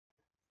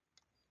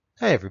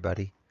Hey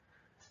everybody.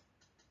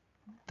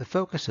 The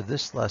focus of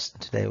this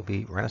lesson today will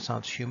be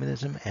Renaissance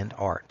humanism and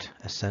art,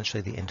 essentially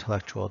the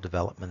intellectual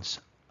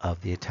developments of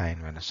the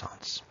Italian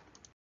Renaissance.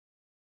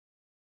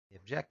 The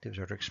objectives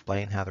are to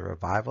explain how the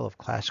revival of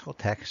classical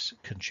texts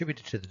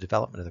contributed to the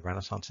development of the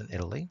Renaissance in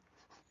Italy,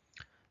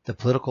 the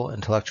political,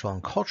 intellectual,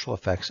 and cultural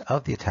effects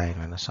of the Italian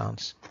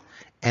Renaissance,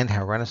 and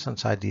how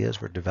Renaissance ideas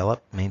were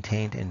developed,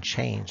 maintained, and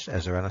changed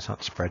as the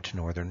Renaissance spread to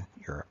Northern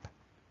Europe.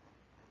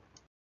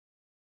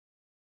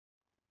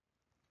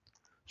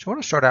 So I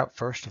want to start out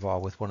first of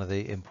all with one of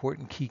the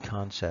important key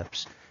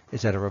concepts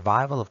is that a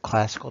revival of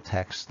classical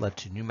texts led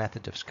to new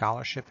methods of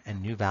scholarship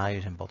and new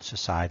values in both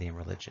society and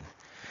religion.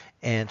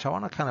 And so I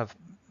want to kind of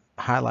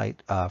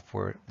highlight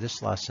for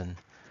this lesson,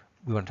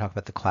 we want to talk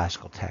about the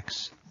classical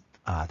texts.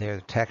 They are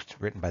the texts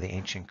written by the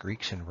ancient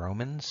Greeks and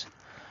Romans,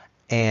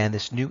 and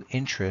this new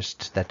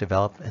interest that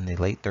developed in the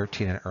late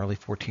 13 and early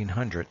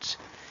 1400s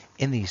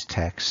in these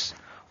texts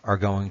are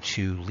going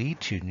to lead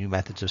to new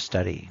methods of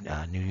study,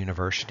 new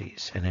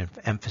universities, and an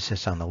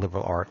emphasis on the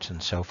liberal arts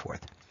and so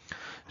forth.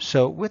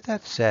 So with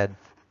that said,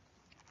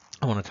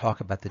 I want to talk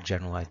about the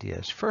general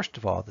ideas. First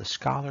of all, the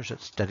scholars that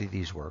studied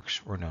these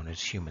works were known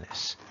as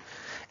humanists.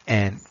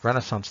 And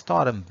Renaissance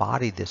thought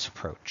embodied this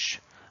approach.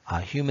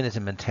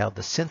 Humanism entailed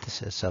the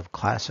synthesis of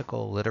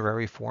classical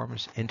literary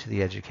forms into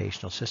the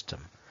educational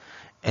system.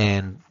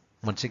 And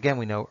once again,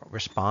 we know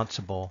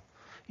responsible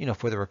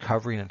for the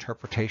recovery and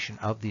interpretation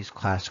of these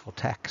classical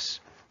texts.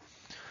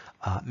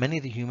 Many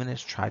of the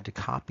humanists tried to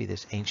copy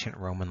this ancient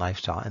Roman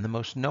lifestyle, and the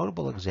most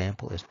notable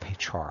example is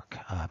Petrarch.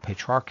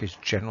 Petrarch is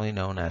generally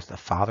known as the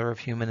father of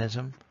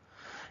humanism,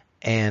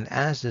 and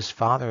as this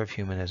father of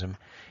humanism,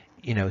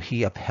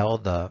 he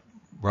upheld the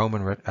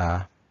Roman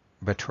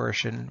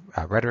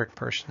rhetoric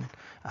person.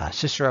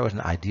 Cicero is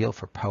an ideal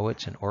for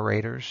poets and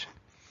orators,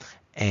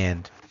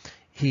 and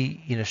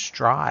he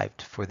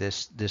strived for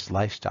this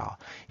lifestyle.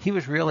 He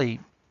was really,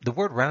 the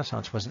word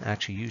Renaissance wasn't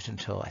actually used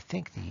until I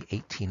think the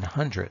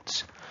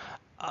 1800s,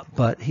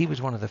 but he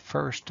was one of the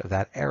first of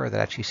that era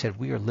that actually said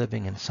we are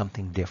living in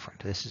something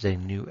different. This is a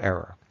new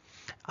era.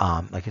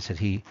 Like I said,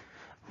 he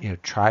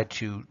tried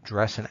to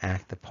dress and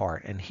act the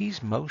part, and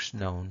he's most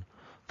known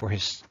for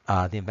his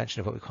the invention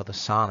of what we call the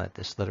sonnet,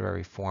 this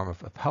literary form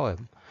of a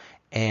poem,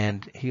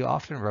 and he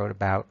often wrote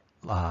about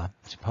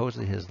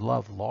supposedly his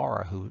love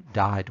Laura, who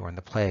died during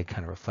the plague,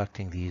 kind of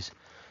reflecting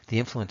the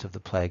influence of the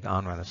plague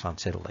on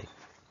Renaissance Italy.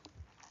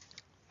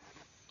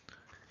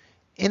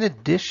 In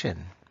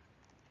addition,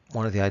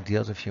 one of the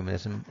ideals of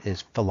humanism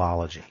is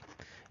philology.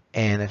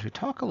 And as we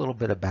talk a little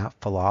bit about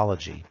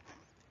philology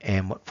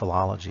and what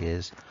philology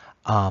is,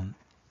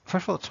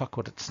 first of all, let's talk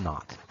what it's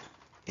not.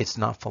 It's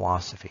not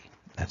philosophy.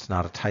 That's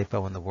not a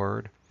typo in the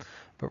word,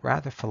 but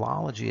rather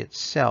philology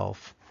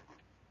itself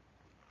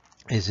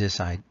is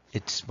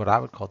it's what I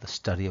would call the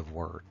study of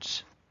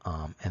words,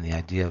 and the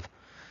idea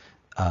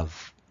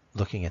of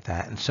looking at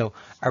that. And so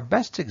our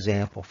best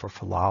example for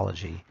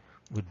philology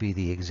would be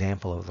the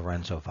example of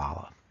Lorenzo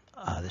Valla.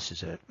 This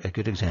is a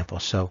good example.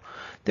 So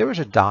there was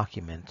a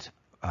document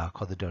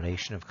called the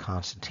Donation of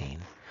Constantine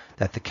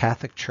that the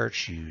Catholic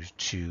Church used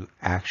to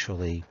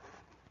actually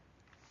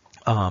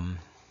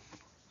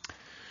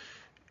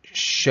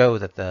show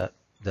that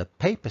the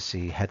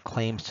papacy had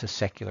claims to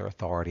secular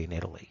authority in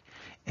Italy.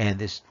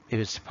 And it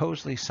was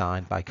supposedly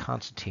signed by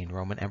Constantine,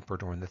 Roman emperor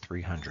during the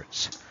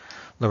 300s.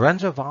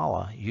 Lorenzo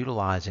Valla,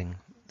 utilizing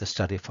the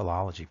study of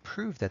philology,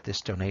 proved that this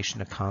donation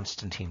to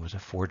Constantine was a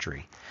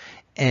forgery.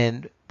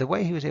 And the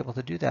way he was able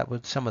to do that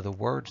was some of the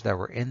words that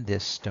were in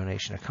this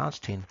donation to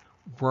Constantine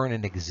weren't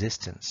in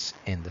existence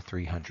in the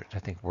 300s. I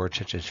think words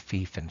such as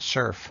fief and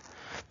serf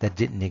that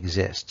didn't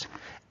exist.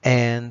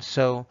 And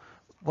so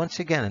once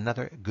again,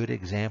 another good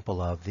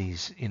example of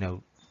these,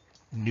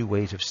 new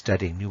ways of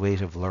studying, new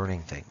ways of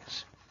learning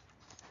things.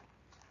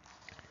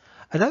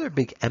 Another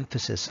big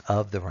emphasis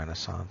of the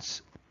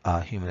Renaissance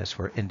humanists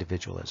were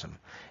individualism.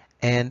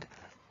 And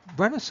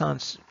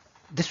Renaissance,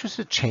 this was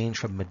a change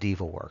from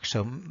medieval work.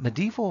 So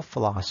medieval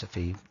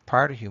philosophy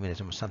prior to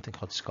humanism was something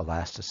called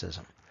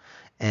scholasticism.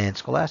 And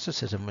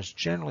scholasticism was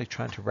generally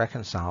trying to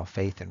reconcile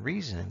faith and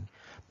reasoning,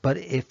 but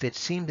if it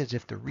seemed as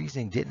if the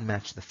reasoning didn't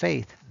match the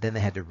faith, then they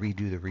had to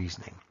redo the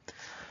reasoning.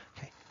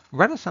 Okay.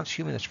 Renaissance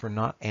humanists were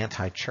not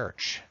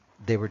anti-church.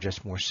 They were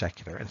just more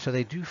secular. And so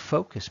they do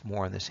focus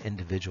more on this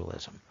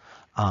individualism,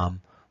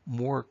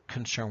 more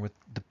concerned with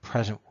the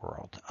present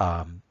world,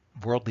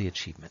 worldly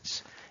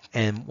achievements.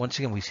 And once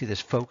again, we see this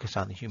focus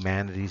on the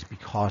humanities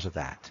because of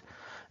that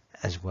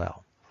as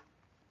well.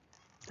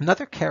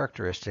 Another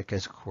characteristic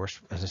is, of course,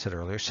 as I said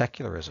earlier,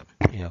 secularism.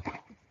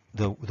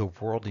 The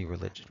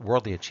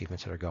worldly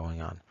achievements that are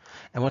going on.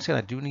 And once again,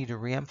 I do need to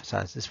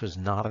reemphasize this was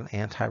not an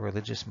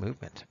anti-religious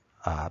movement,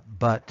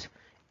 but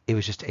it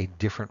was just a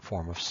different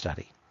form of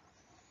study.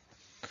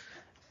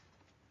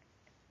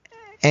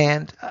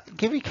 And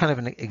give you kind of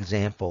an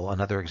example,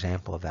 another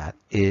example of that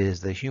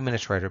is the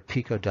humanist writer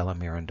Pico della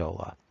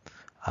Mirandola.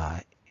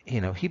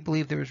 He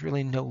believed there was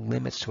really no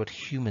limits to what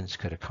humans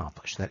could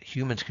accomplish, that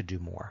humans could do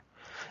more.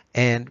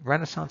 And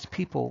Renaissance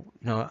people,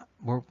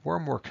 were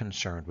more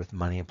concerned with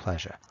money and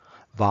pleasure.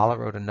 Valla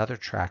wrote another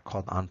tract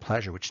called On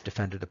Pleasure, which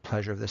defended the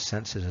pleasure of the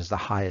senses as the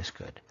highest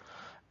good.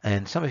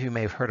 And some of you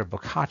may have heard of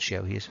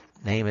Boccaccio. His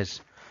name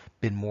has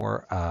been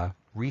more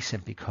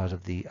recent because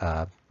of the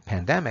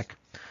pandemic.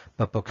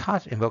 But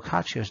in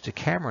Boccaccio's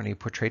Decameron, he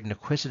portrayed an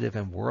acquisitive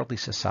and worldly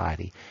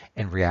society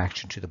in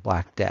reaction to the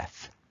Black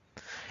Death.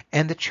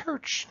 And the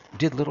church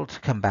did little to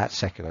combat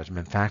secularism.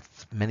 In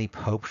fact, many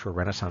popes were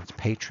Renaissance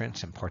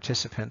patrons and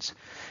participants,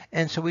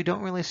 and so we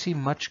don't really see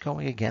much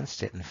going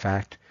against it. In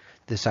fact,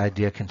 this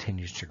idea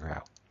continues to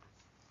grow.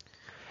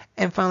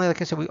 And finally,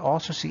 like I said, we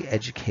also see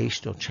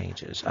educational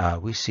changes.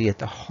 We see at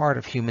the heart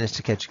of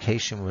humanistic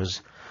education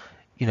was,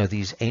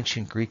 these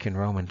ancient Greek and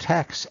Roman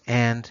texts,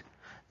 and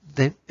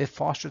it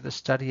fostered the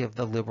study of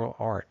the liberal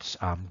arts,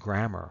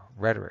 grammar,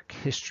 rhetoric,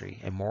 history,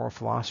 and moral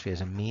philosophy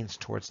as a means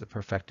towards the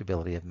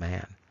perfectibility of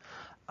man.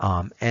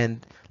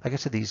 And like I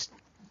said,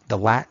 the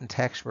Latin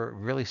texts were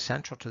really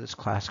central to this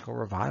classical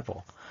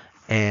revival.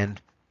 And,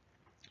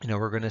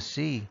 we're going to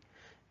see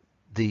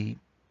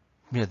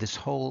this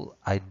whole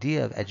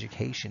idea of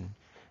education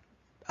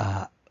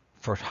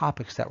for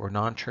topics that were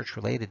non-church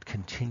related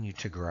continue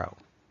to grow.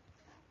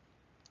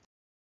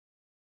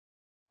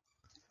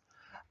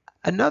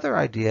 Another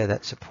idea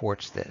that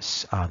supports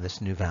this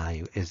new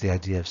value is the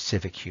idea of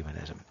civic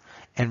humanism.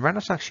 And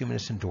Renaissance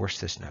humanists endorsed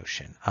this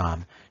notion.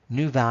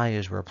 New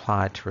values were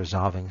applied to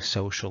resolving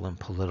social and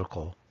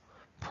political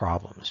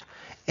problems.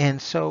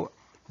 And so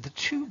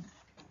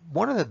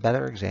one of the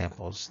better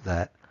examples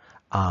that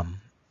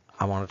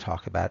I want to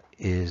talk about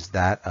is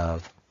that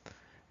of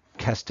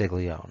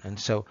Castiglione. And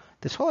so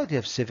this whole idea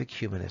of civic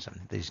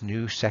humanism, these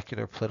new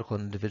secular, political,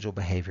 and individual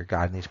behavior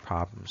guiding these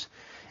problems,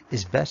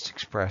 is best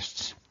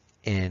expressed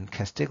in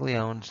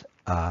Castiglione's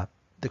The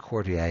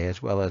Courtier,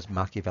 as well as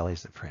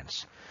Machiavelli's The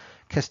Prince.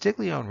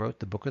 Castiglione wrote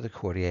the Book of the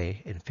Courtier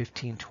in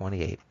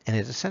 1528, and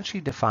it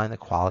essentially defined the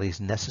qualities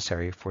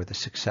necessary for the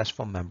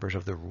successful members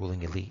of the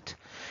ruling elite.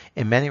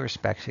 In many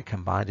respects, it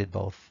combined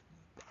both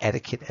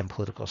etiquette and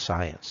political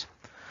science.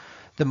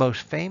 The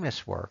most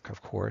famous work,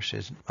 of course,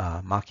 is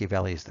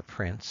Machiavelli's The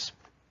Prince,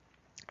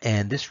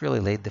 and this really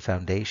laid the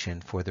foundation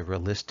for the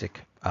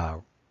realistic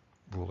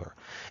ruler.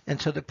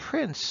 And so The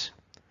Prince,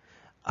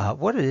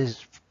 what it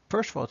is,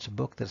 first of all, it's a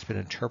book that's been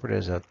interpreted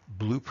as a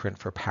blueprint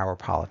for power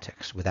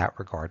politics without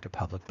regard to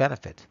public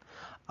benefit,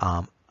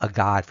 a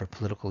guide for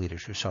political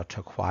leaders who sought to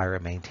acquire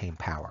and maintain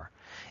power.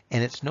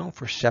 And it's known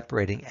for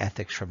separating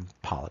ethics from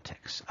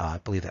politics. I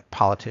believe that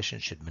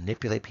politicians should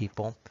manipulate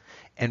people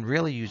and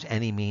really use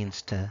any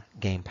means to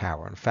gain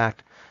power. In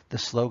fact, the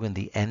slogan,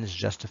 "the ends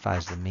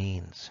justifies the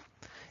means,"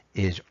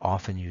 is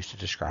often used to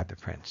describe the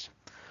prince.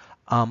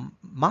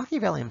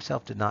 Machiavelli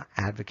himself did not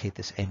advocate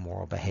this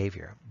amoral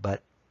behavior,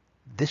 but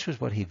this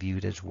was what he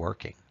viewed as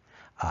working.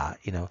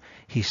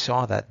 He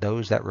saw that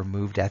those that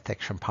removed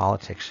ethics from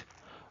politics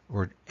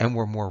were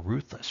more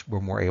ruthless,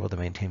 were more able to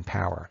maintain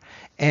power.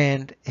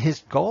 And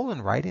his goal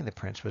in writing The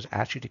Prince was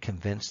actually to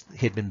convince,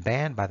 he had been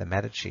banned by the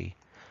Medici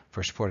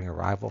for supporting a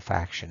rival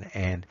faction,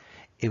 and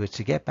it was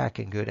to get back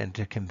in good and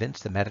to convince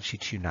the Medici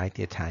to unite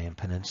the Italian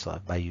peninsula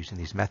by using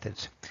these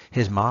methods.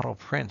 His model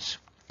prince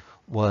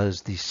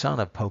was the son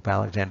of Pope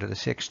Alexander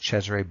VI,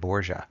 Cesare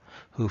Borgia,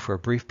 who for a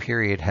brief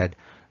period had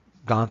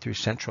gone through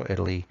central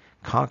Italy,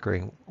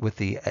 conquering with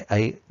the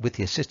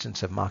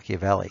assistance of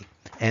Machiavelli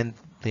and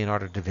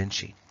Leonardo da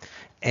Vinci.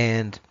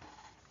 And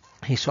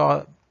he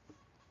saw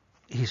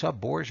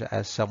Borgia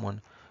as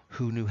someone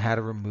who knew how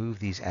to remove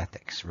these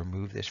ethics,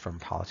 remove this from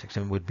politics,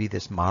 and would be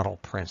this model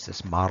prince,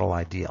 this model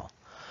ideal.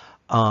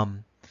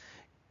 And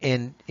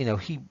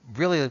he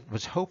really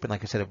was hoping,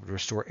 like I said, it would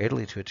restore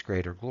Italy to its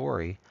greater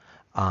glory.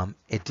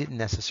 It didn't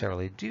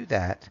necessarily do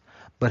that,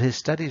 but his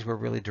studies were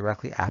really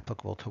directly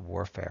applicable to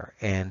warfare,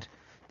 and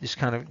this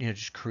kind of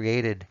just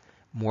created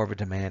more of a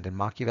demand. And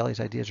Machiavelli's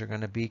ideas are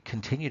going to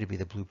continue to be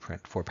the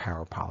blueprint for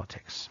power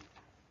politics.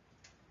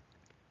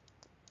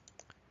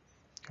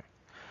 Okay.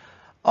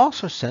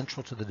 Also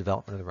central to the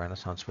development of the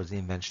Renaissance was the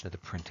invention of the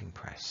printing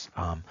press.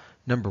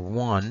 Number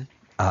one,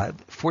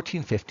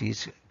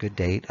 1450s, good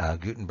date.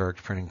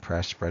 Gutenberg's printing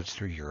press spreads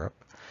through Europe,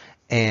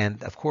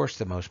 and of course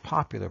the most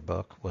popular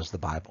book was the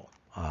Bible.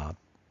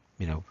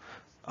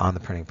 On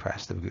the printing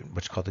press,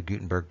 what's called the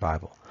Gutenberg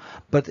Bible.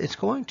 But it's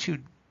going to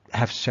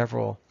have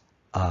several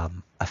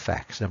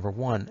effects. Number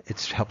one,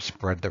 it's helped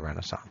spread the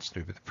Renaissance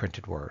through the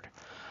printed word.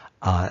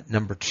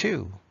 Number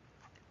two,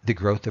 the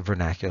growth of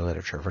vernacular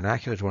literature.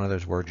 Vernacular is one of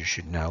those words you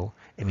should know.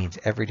 It means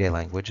everyday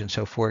language. And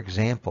so, for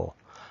example,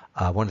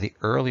 one of the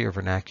earlier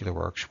vernacular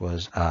works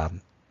was,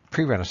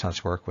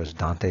 pre-Renaissance work was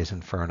Dante's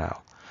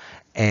Inferno.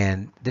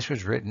 And this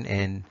was written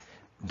in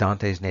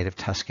Dante's native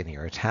Tuscany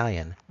or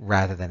Italian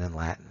rather than in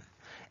Latin.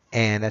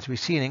 And as we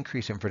see an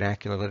increase in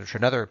vernacular literature,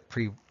 another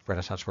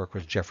pre-Renaissance work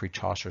was Geoffrey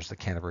Chaucer's The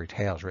Canterbury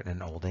Tales, written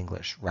in Old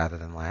English rather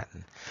than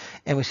Latin.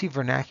 And we see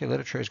vernacular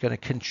literature is going to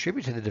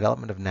contribute to the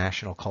development of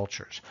national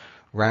cultures,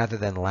 rather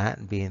than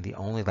Latin being the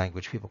only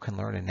language people can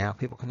learn. And now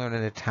people can learn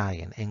in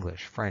Italian,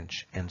 English,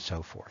 French, and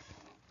so forth.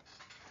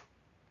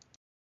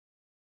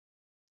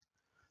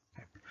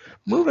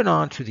 Moving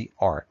on to the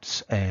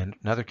arts, and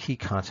another key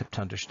concept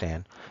to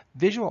understand,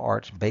 visual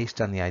arts based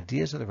on the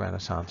ideas of the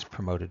Renaissance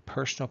promoted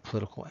personal,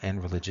 political,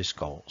 and religious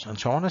goals. And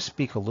so I want to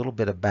speak a little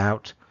bit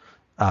about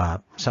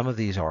some of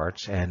these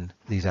arts and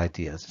these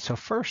ideas. So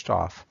first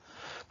off,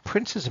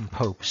 princes and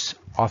popes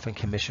often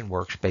commissioned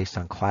works based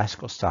on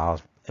classical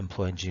styles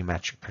employing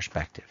geometric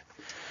perspective.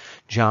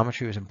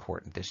 Geometry was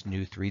important, this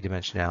new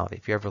three-dimensionality.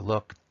 If you ever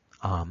look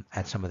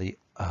at some of the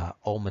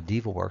old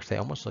medieval works, they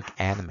almost look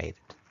animated,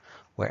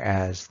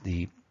 whereas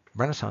the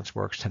Renaissance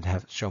works tend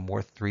to show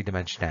more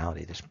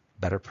three-dimensionality, this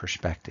better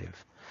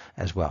perspective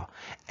as well.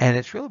 And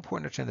it's really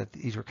important to understand that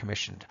these were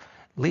commissioned.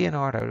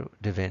 Leonardo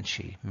da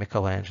Vinci,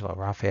 Michelangelo,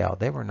 Raphael,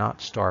 they were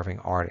not starving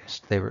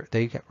artists. They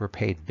were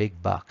paid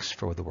big bucks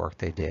for the work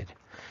they did.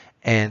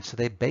 And so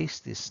they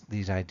based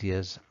these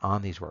ideas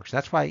on these works.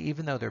 That's why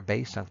even though they're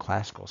based on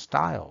classical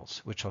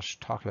styles, which I'll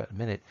talk about in a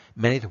minute,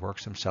 many of the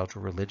works themselves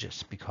were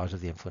religious because of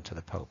the influence of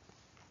the Pope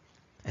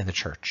and the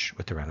Church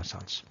with the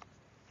Renaissance.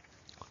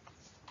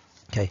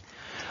 Okay.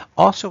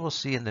 Also, we'll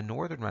see in the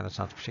Northern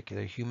Renaissance,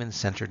 particularly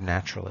human-centered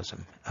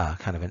naturalism,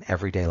 kind of in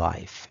everyday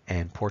life,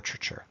 and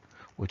portraiture,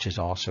 which is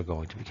also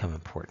going to become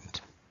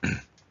important.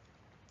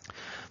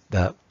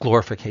 The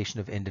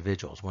glorification of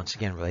individuals, once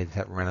again related to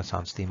that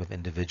Renaissance theme of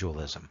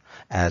individualism,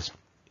 as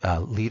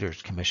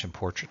leaders commission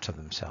portraits of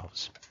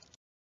themselves.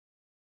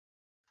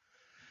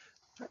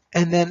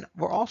 And then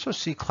we'll also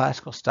see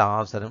classical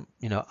styles that,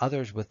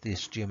 others with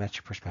this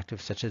geometric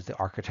perspective, such as the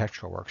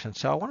architectural works. And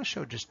so I want to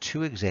show just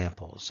two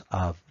examples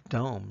of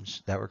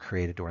domes that were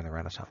created during the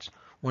Renaissance.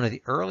 One of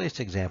the earliest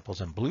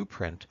examples in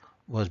blueprint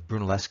was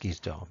Brunelleschi's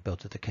dome,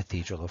 built at the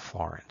Cathedral of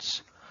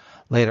Florence.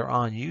 Later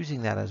on,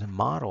 using that as a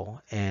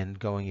model and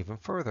going even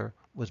further,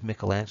 was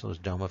Michelangelo's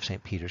dome of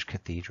St. Peter's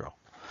Cathedral.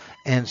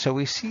 And so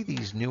we see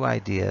these new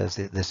ideas,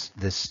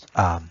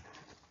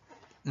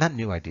 not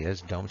new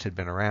ideas, domes had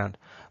been around,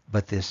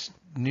 but this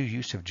new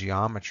use of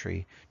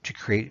geometry to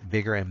create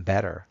bigger and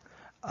better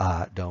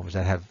domes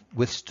that have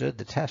withstood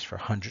the test for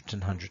hundreds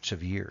and hundreds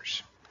of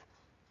years.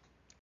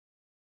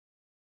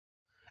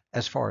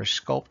 As far as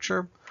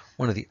sculpture,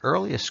 one of the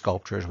earliest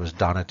sculptors was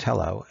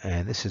Donatello,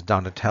 and this is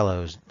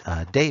Donatello's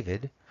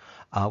David,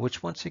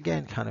 which once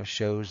again kind of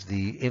shows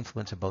the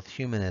influence of both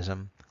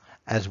humanism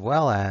as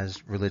well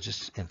as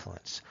religious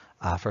influence.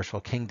 First of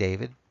all, King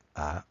David,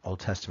 Old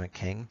Testament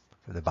king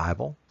from the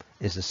Bible,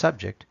 is the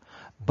subject,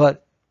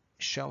 but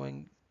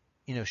showing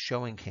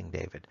King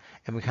David,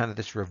 and we kind of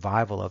this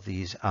revival of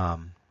these,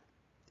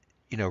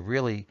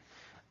 really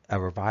a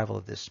revival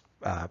of this,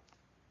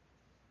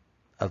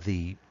 of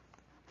the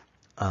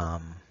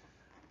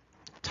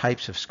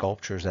types of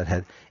sculptures that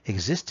had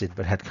existed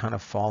but had kind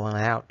of fallen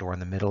out during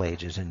the Middle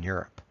Ages in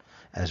Europe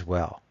as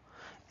well.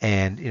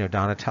 And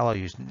Donatello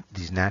used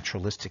these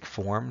naturalistic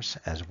forms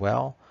as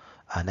well,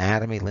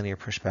 anatomy, linear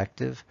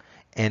perspective,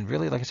 and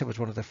really, like I said, was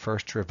one of the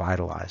first to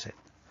revitalize it.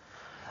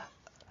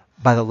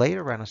 By the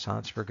later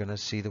Renaissance, we're going to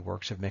see the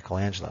works of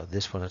Michelangelo.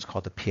 This one is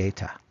called the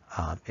Pietà.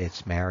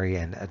 It's Mary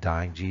and a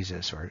dying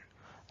Jesus, or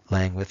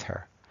laying with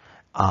her,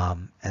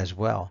 as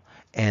well.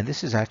 And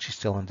this is actually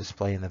still on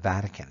display in the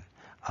Vatican.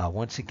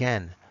 Once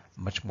again,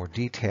 much more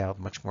detailed,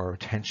 much more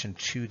attention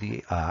to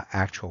the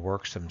actual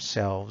works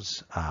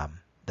themselves,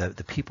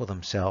 the people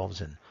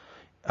themselves, and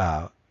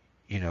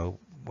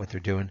what they're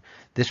doing.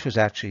 This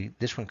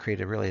one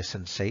created really a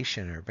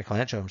sensation, or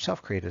Michelangelo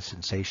himself created a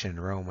sensation in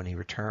Rome when he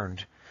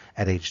returned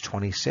at age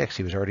 26.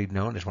 He was already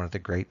known as one of the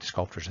great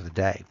sculptors of the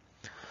day.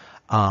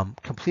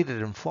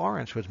 Completed in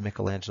Florence was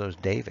Michelangelo's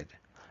David,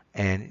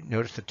 and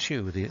notice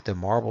the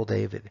marble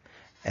David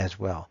as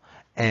well,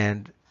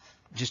 and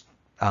just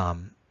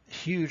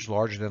huge,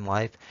 larger than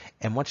life.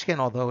 And once again,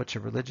 although it's a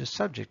religious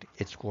subject,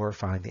 it's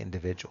glorifying the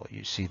individual.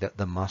 You see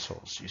the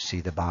muscles, you see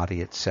the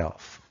body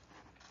itself,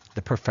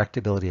 the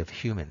perfectibility of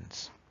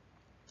humans.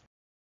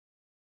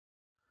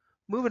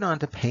 Moving on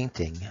to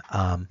painting.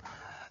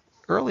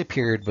 Early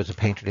period was a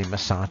painter named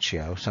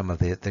Masaccio, some of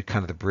the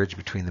kind of the bridge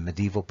between the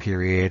medieval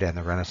period and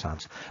the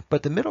Renaissance.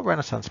 But the middle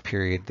Renaissance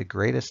period, the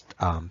greatest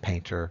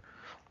painter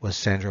was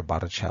Sandro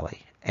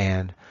Botticelli.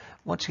 And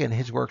once again,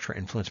 his works were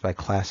influenced by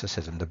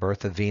classicism, the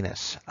birth of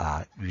Venus,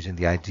 using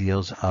the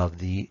ideals of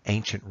the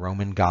ancient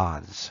Roman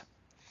gods.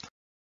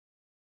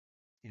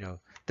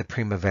 The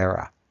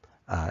Primavera,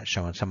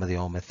 showing some of the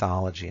old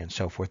mythology and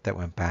so forth that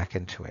went back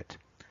into it.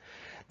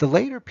 The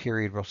later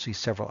period, we'll see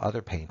several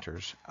other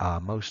painters,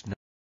 most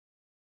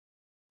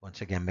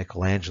once again,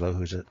 Michelangelo,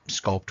 who's a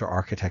sculptor,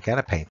 architect, and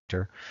a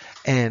painter.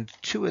 And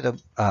two of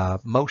the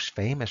most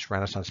famous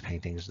Renaissance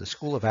paintings, the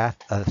School of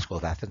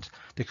Athens,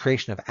 the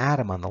Creation of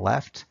Adam on the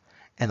left,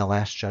 and the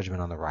Last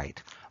Judgment on the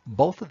right.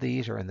 Both of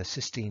these are in the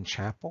Sistine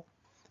Chapel.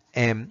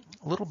 And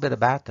a little bit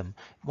about them.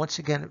 Once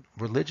again,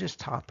 religious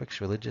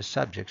topics, religious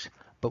subjects,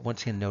 but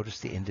once again, notice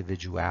the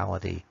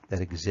individuality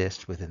that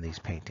exists within these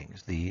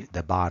paintings, the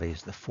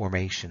bodies, the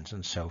formations,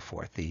 and so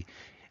forth. If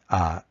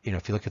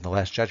you look at the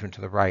Last Judgment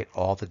to the right,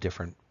 all the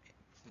different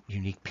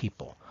unique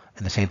people.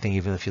 And the same thing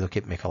even if you look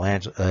at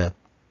Michelangelo, the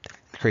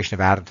Creation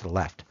of Adam to the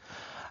left.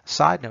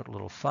 Side note, a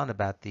little fun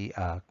about the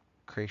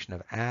Creation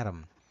of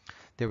Adam.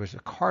 there was a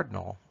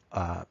cardinal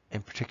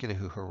in particular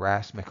who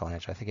harassed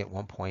Michelangelo. I think at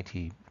one point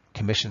he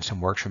commissioned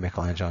some works for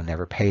Michelangelo and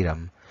never paid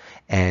him,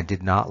 and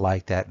did not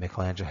like that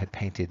Michelangelo had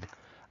painted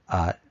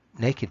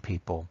naked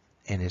people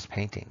in his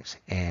paintings,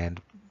 and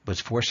was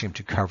forcing him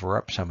to cover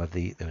up some of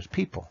those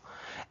people.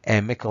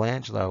 And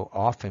Michelangelo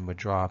often would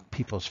draw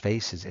people's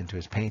faces into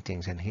his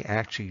paintings, and he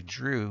actually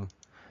drew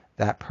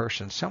that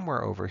person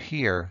somewhere over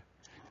here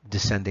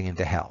descending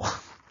into hell.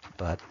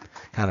 But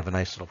kind of a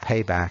nice little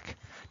payback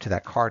to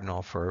that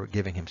cardinal for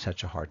giving him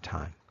such a hard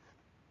time.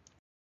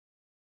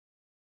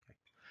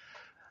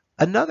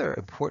 Another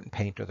important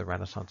painter of the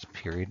Renaissance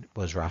period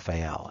was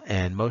Raphael,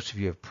 and most of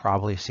you have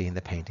probably seen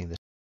the painting. This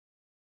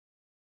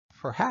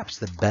perhaps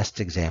the best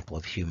example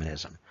of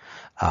humanism.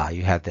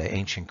 You have the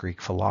ancient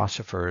Greek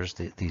philosophers,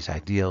 these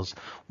ideals,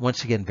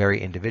 once again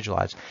very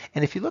individualized.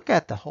 And if you look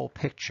at the whole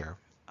picture,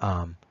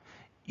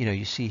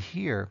 you see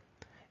here,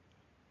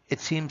 it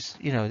seems,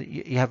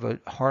 you have a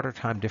harder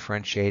time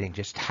differentiating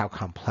just how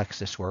complex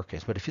this work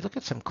is. But if you look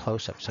at some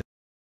close-ups,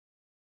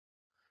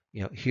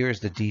 here's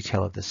the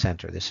detail of the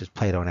center. This is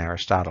Plato and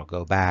Aristotle.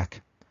 Go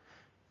back,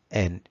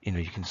 and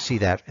you can see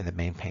that in the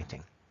main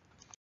painting.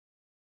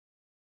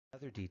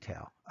 Another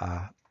detail,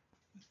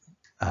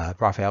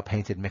 Raphael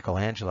painted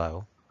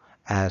Michelangelo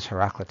as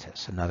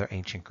Heraclitus, another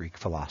ancient Greek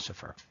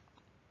philosopher.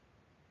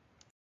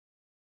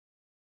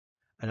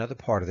 Another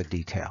part of the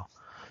detail,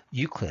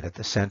 Euclid at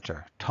the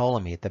center,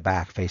 Ptolemy at the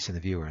back facing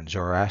the viewer, and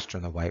Zoroaster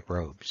in the white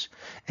robes.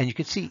 And you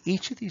can see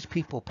each of these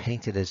people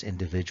painted as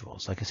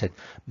individuals. Like I said,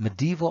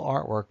 medieval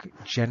artwork,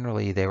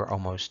 generally they were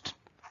almost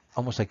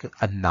like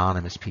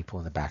anonymous people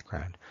in the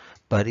background.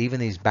 But even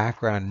these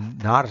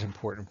background, not as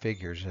important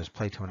figures as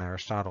Plato and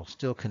Aristotle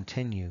still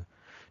continue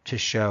to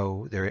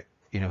show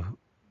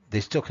they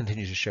still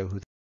continue to show who.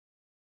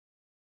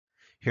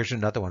 Here's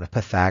another one of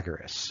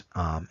Pythagoras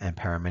and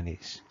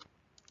Parmenides.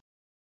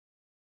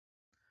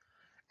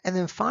 And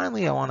then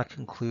finally, I want to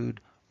conclude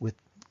with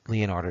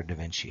Leonardo da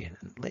Vinci.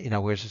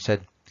 And, where it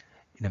said,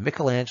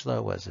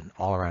 Michelangelo was an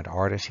all-around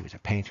artist. He was a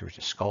painter, he was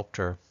a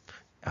sculptor,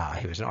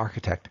 he was an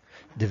architect.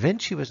 Da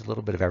Vinci was a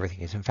little bit of everything.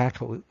 He's in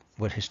fact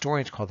what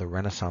historians call the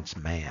Renaissance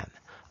man.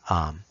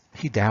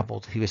 He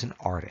dabbled, he was an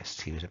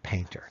artist, he was a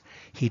painter.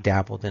 He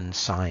dabbled in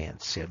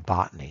science,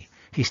 botany.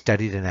 He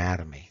studied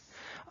anatomy.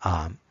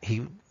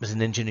 He was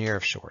an engineer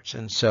of sorts.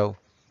 And so,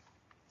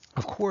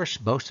 of course,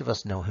 most of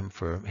us know him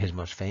for his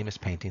most famous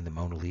painting, the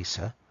Mona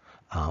Lisa,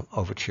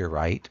 over to your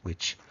right,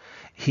 which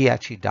he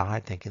actually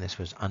died thinking this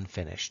was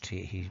unfinished.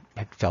 He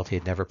felt he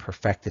had never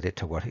perfected it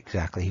to what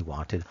exactly he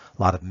wanted.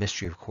 A lot of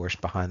mystery, of course,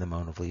 behind the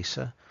Mona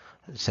Lisa.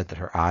 It said that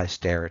her eyes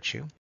stare at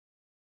you.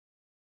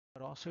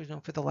 But also he's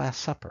known for the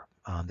Last Supper.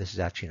 This is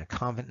actually in a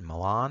convent in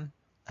Milan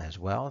as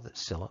well. That's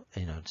still,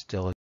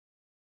 still.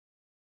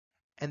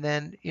 And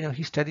then,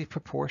 he studied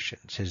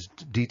proportions, his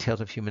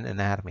details of human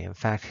anatomy. In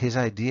fact, his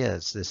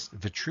ideas, this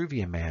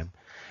Vitruvian man,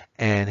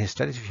 and his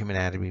studies of human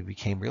anatomy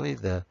became really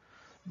the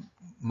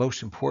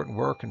most important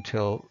work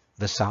until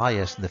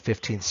Vesalius in the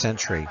 15th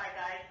century.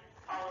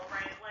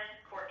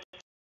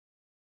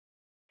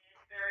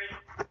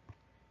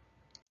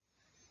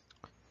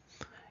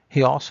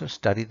 He also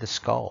studied the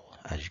skull,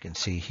 as you can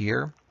see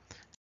here.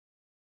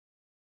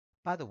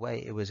 By the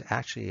way, it was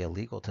actually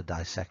illegal to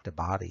dissect a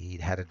body. He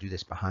had to do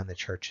this behind the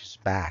church's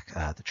back.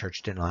 The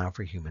church didn't allow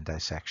for human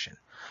dissection.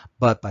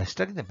 But by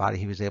studying the body,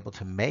 he was able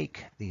to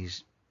make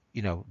these,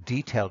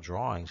 detailed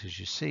drawings, as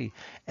you see,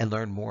 and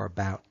learn more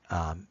about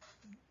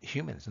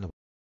humans.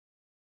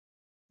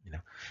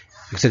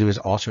 He said he was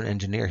also an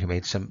engineer. He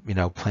made some,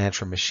 plans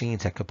for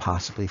machines that could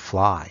possibly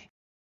fly.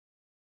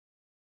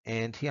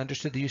 And he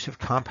understood the use of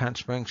compound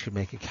springs could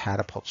make a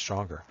catapult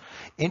stronger.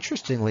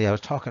 Interestingly, I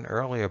was talking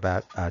earlier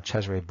about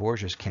Cesare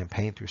Borgia's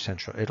campaign through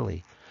central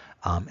Italy,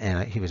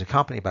 and he was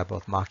accompanied by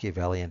both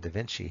Machiavelli and Da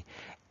Vinci.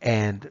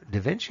 And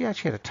Da Vinci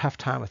actually had a tough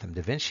time with him.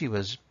 Da Vinci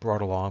was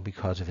brought along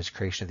because of his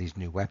creation of these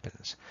new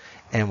weapons.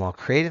 And while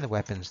creating the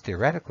weapons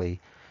theoretically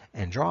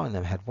and drawing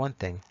them had one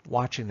thing,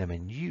 watching them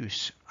in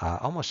use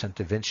almost sent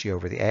Da Vinci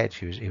over the edge.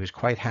 He was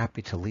quite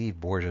happy to leave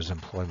Borgia's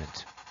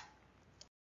employment.